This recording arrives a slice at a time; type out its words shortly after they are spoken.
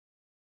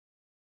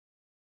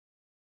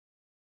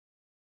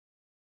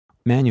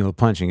Manual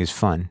punching is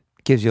fun,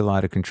 gives you a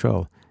lot of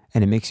control,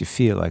 and it makes you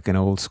feel like an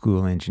old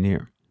school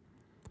engineer.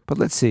 But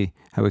let's see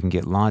how we can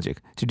get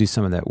Logic to do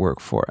some of that work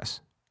for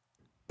us.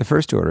 The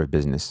first order of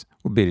business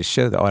will be to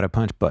show the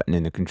Autopunch button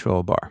in the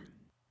control bar.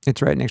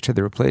 It's right next to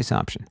the replace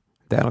option.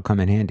 That'll come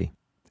in handy.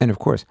 And of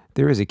course,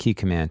 there is a key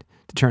command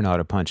to turn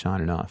Autopunch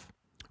on and off.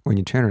 When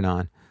you turn it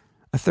on,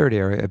 a third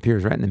area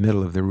appears right in the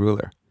middle of the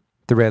ruler.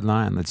 The red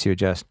line lets you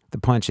adjust the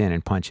punch in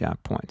and punch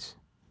out points.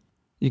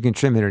 You can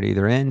trim it at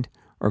either end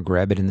or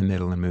grab it in the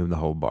middle and move the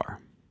whole bar.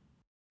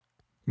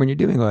 When you're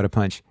doing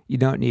Autopunch, you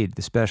don't need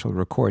the special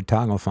record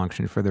toggle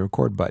function for the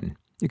record button.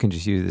 You can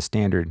just use the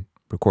standard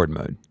record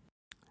mode.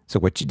 So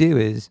what you do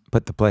is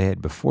put the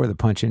playhead before the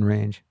punch-in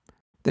range,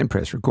 then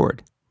press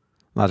record.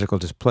 Logic will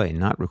just play,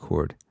 not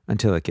record,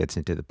 until it gets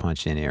into the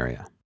punch-in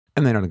area.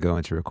 And then it'll go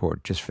into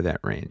record just for that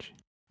range.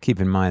 Keep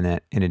in mind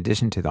that in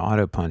addition to the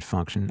Autopunch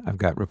function, I've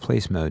got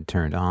replace mode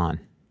turned on.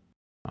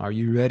 Are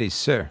you ready,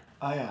 sir?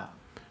 I am.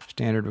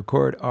 Standard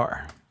record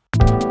R.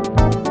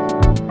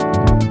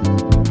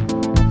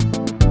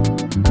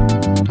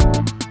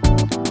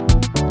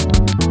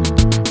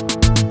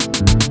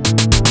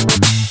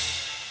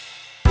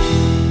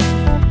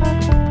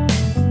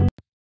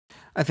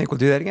 I think we'll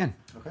do that again.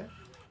 Okay.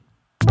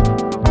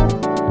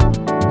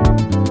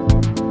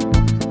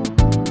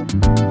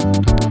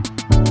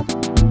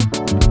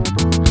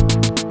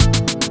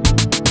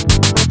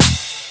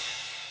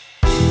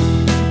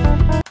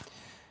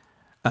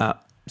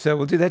 So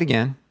we'll do that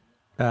again,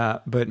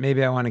 but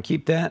maybe I want to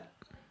keep that.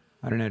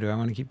 I don't know, do I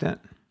want to keep that?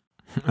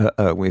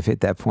 We've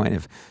hit that point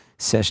of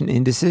session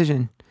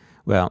indecision.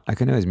 Well, I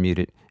can always mute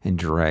it and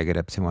drag it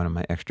up to one of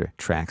my extra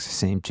tracks,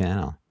 same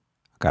channel.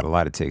 Got a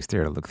lot of takes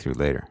there to look through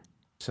later.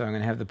 So I'm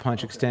going to have the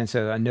punch extend,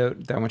 so I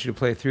note that I want you to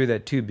play through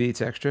that 2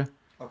 beats extra.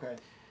 Okay.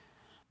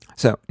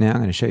 So now I'm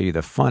going to show you the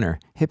funner,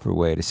 hipper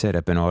way to set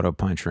up an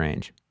Autopunch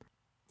range.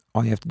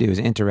 All you have to do is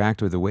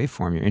interact with the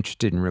waveform you're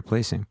interested in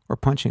replacing or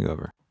punching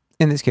over.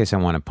 In this case, I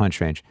want a punch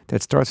range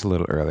that starts a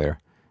little earlier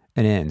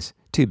and ends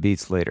 2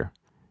 beats later.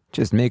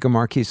 Just make a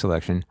marquee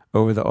selection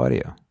over the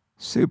audio.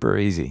 Super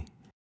easy.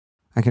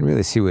 I can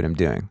really see what I'm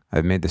doing.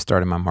 I've made the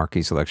start of my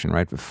marquee selection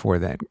right before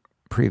that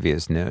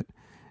previous note,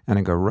 and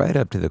I go right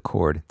up to the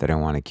chord that I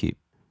want to keep.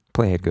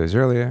 Playhead goes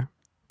earlier,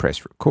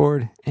 press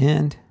record,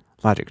 and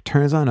Logic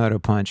turns on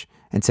Autopunch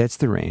and sets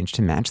the range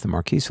to match the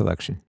marquee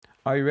selection.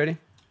 Are you ready?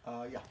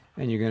 Yeah.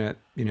 And you're going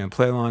to,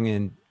 play along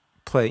and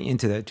play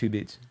into that 2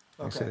 beats.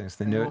 Okay. So that's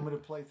the And you note. want me to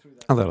play through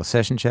that? A little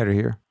session chatter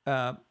here.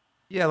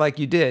 Yeah, like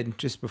you did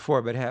just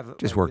before, but have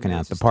just working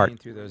out the part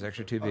through those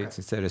extra 2 beats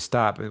instead of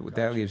stop.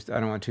 That leaves. I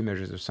don't want 2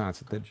 measures of silence.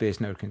 The bass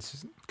note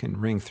can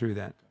ring through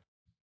that.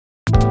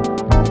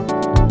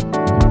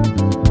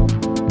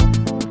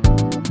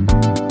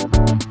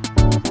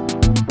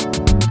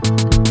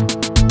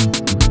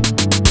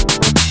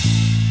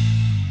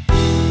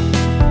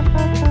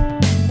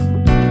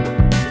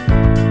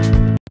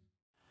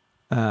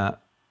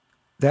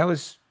 That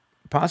was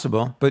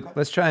possible, but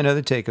let's try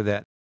another take of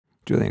that.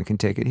 Julian can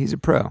take it. He's a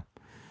pro.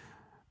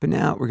 But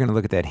now we're going to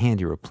look at that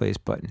handy replace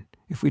button.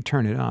 If we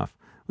turn it off,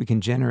 we can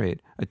generate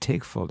a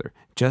take folder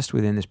just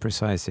within this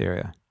precise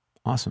area.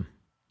 Awesome.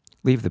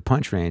 Leave the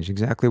punch range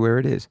exactly where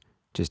it is.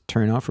 Just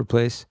turn off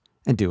replace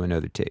and do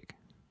another take.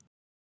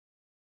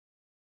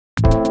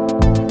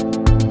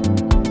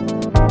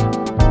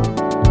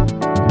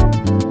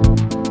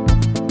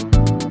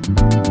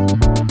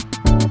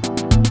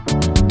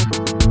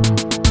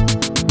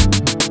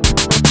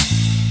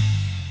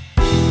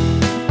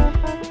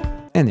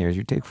 And there's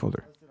your take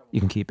folder. You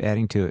can keep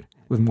adding to it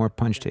with more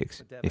punch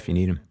takes if you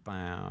need them.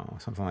 Wow,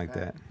 something like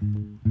that.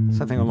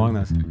 Something along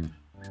those.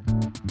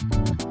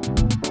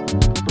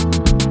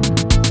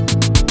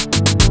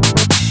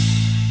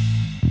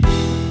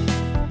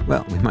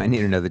 Well, we might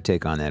need another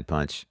take on that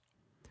punch.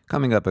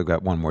 Coming up, I've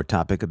got one more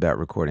topic about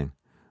recording.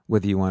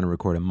 Whether you want to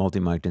record a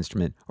multi-mic'd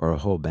instrument or a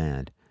whole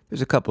band,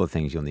 there's a couple of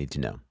things you'll need to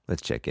know.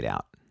 Let's check it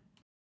out.